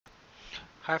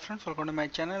Hi friends, welcome to my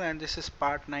channel, and this is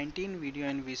part 19 video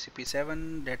in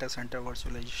VCP7 Data Center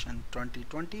Virtualization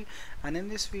 2020. And in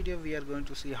this video we are going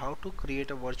to see how to create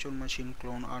a virtual machine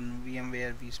clone on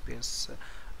VMware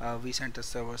vCenter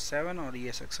Server 7 or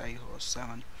ESXi host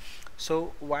 7.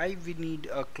 So why we need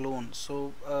a clone?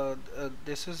 So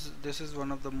this is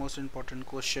one of the most important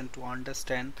question to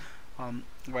understand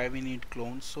why we need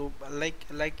clones. So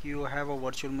like you have a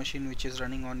virtual machine which is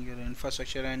running on your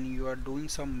infrastructure and you are doing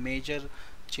some major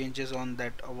changes on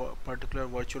that particular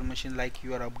virtual machine, like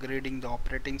you are upgrading the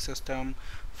operating system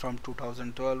from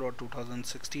 2012 or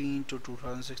 2016 to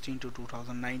 2016 to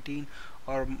 2019,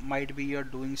 or might be you're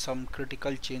doing some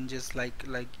critical changes like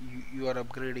you are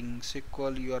upgrading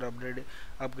SQL, you are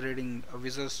upgrading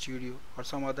Visual Studio or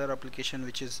some other application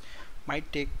which is might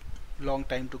take long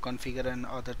time to configure and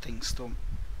other things. So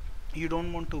you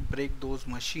don't want to break those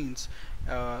machines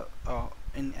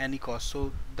in any cost.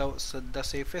 So the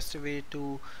safest way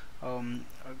to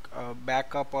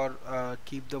back up or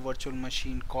keep the virtual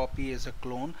machine copy is a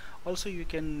clone. Also you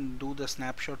can do the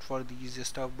snapshot for these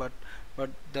stuff, but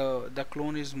the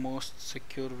clone is most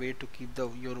secure way to keep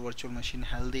your virtual machine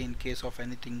healthy. In case of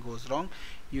anything goes wrong,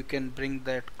 you can bring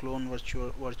that clone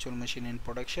virtual machine in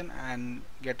production and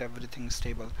get everything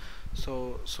stable.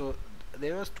 So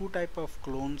there was two type of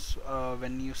clones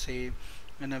when you say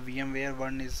in a VMware.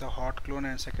 One is a hot clone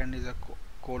and second is a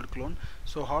cold clone.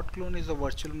 So hot clone is a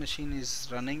virtual machine is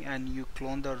running and you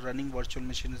clone the running virtual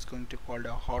machine is going to called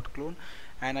a hot clone.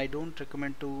 And I don't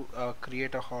recommend to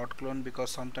create a hot clone because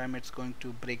sometime it's going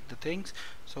to break the things.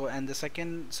 So and the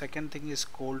second thing is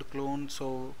cold clone.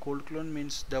 So cold clone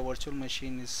means the virtual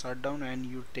machine is shut down and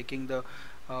you taking the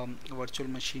virtual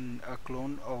machine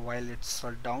clone while it's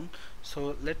shut down.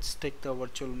 So let's take the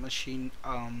virtual machine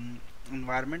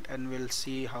environment and we'll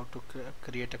see how to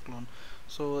create a clone.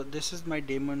 So this is my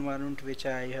demo environment which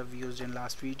I have used in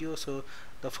last video. So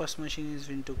the first machine is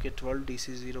Win2K 12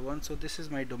 DC01. So this is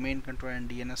my domain controller and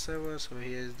DNS server. So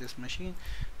here is this machine.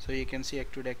 So you can see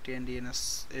Active Directory and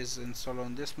DNS is installed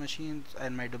on this machine,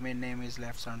 and my domain name is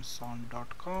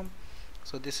leftsound.com.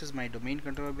 So this is my domain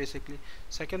controller basically.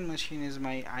 Second machine is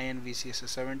my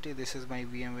INVCS70. This is my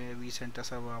VMware vCenter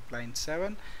Server Appliance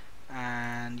 7,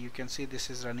 and you can see this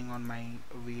is running on my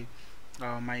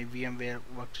my VMware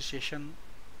workstation.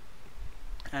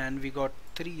 And we got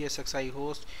 3 ESXi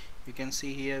hosts, you can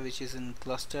see here, which is in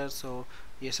cluster. So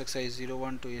ESXi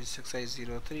 01 to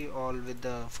ESXi 03, all with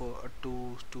the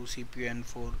 2 CPU and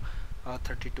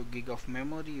 32 gig of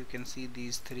memory. You can see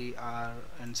these three are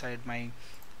inside my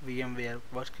VMware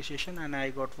workstation, and I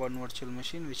got one virtual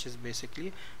machine which is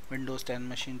basically Windows 10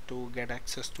 machine to get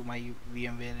access to my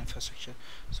VMware infrastructure.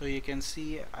 So you can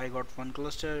see I got one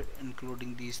cluster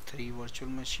including these three virtual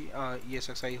machine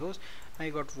ESXi hosts. I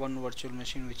got one virtual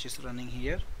machine which is running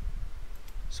here.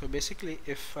 So basically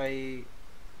if I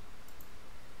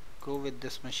go with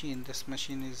this machine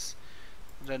is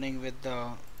running with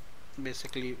the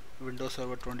basically Windows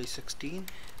Server 2016,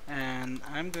 and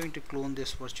I'm going to clone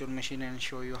this virtual machine and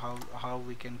show you how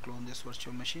we can clone this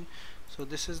virtual machine. So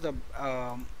this is the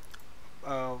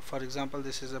for example,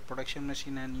 this is a production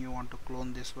machine and you want to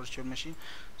clone this virtual machine.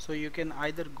 So you can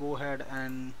either go ahead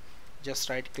and just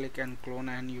right click and clone,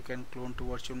 and you can clone to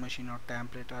virtual machine or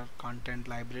template or content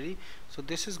library. So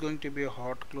this is going to be a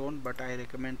hot clone, but I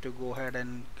recommend to go ahead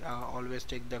and always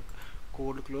take the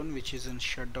cold clone which is in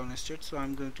shutdown state. So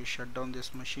I'm going to shut down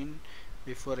this machine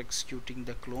before executing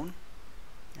the clone,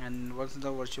 and once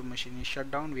the virtual machine is shut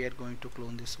down, we are going to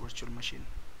clone this virtual machine.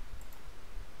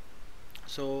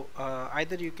 So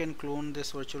either you can clone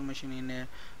this virtual machine in a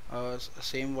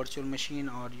same virtual machine,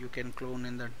 or you can clone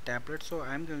in the tablet. So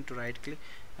I'm going to right click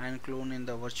and clone in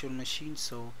the virtual machine.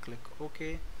 So click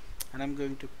OK, and I'm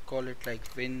going to call it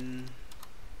like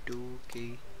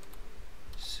Win2K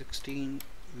 16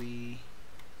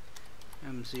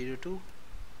 VM02,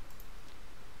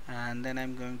 and then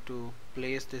I'm going to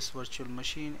place this virtual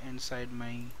machine inside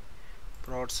my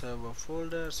prod server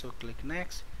folder. So click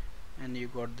next, and you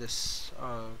got this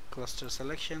cluster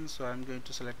selection. So I'm going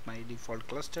to select my default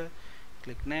cluster,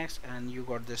 click next, and you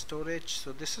got the storage.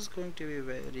 So this is going to be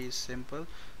very simple.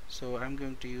 So I'm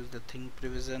going to use the thin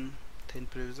provision,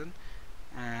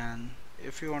 and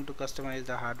if you want to customize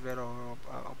the hardware or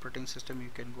operating system, you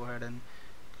can go ahead and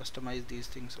customize these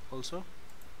things also.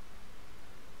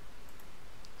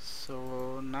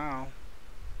 So now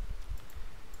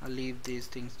I'll leave these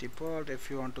things default. If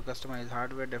you want to customize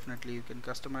hardware, definitely you can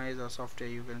customize, or software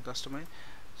you can customize.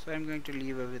 So I'm going to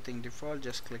leave everything default.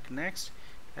 Just click next,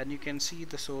 and you can see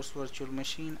the source virtual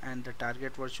machine and the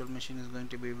target virtual machine is going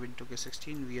to be Win2K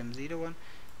 16 VM01,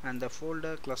 and the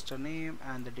folder, cluster name,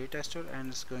 and the data store, and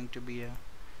it's going to be a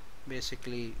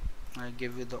basically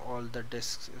give you all the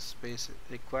disk space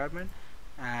requirement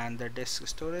and the disk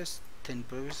storage thin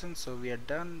provision. So we are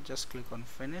done. Just click on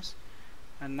finish,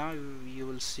 and now you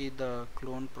will see the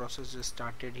clone process is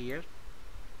started here.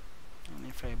 And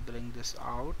if I bring this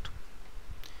out,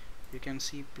 you can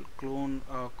see clone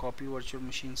copy virtual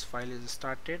machines file is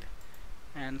started,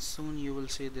 and soon you will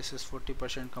see this is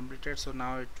 40% completed. So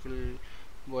now it will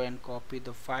go and copy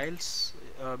the files,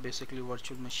 basically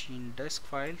virtual machine disk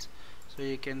files. So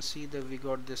you can see that we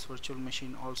got this virtual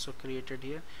machine also created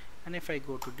here. And if I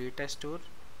go to data store,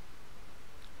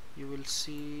 you will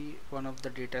see one of the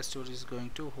data store is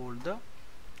going to hold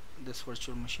this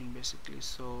virtual machine basically.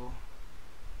 So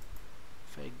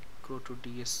if I go to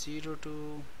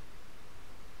DS02,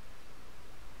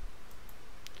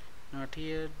 not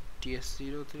here,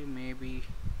 DS03, maybe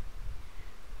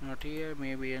not here,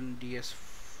 maybe in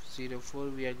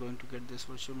DS04 we are going to get this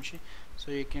virtual machine.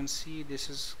 So you can see this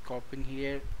is copying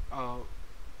here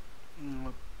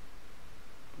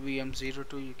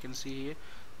VM02. You can see here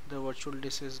the virtual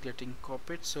disk is getting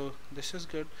copied, so this is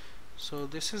good. So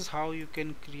this is how you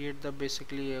can create the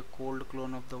basically a cold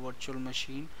clone of the virtual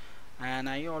machine. And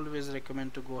I always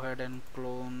recommend to go ahead and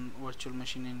clone virtual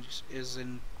machine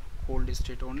in cold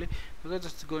state only, because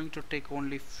it's going to take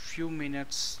only few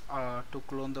minutes to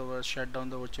clone shut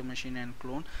down the virtual machine and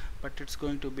clone, but it's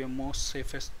going to be a most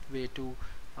safest way to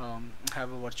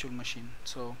have a virtual machine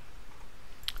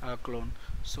clone.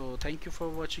 So thank you for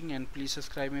watching, and please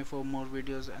subscribe me for more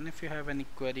videos. And if you have any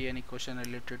query, any question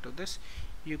related to this,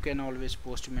 you can always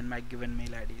post them in my given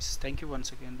mail IDs. Thank you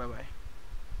once again. Bye bye.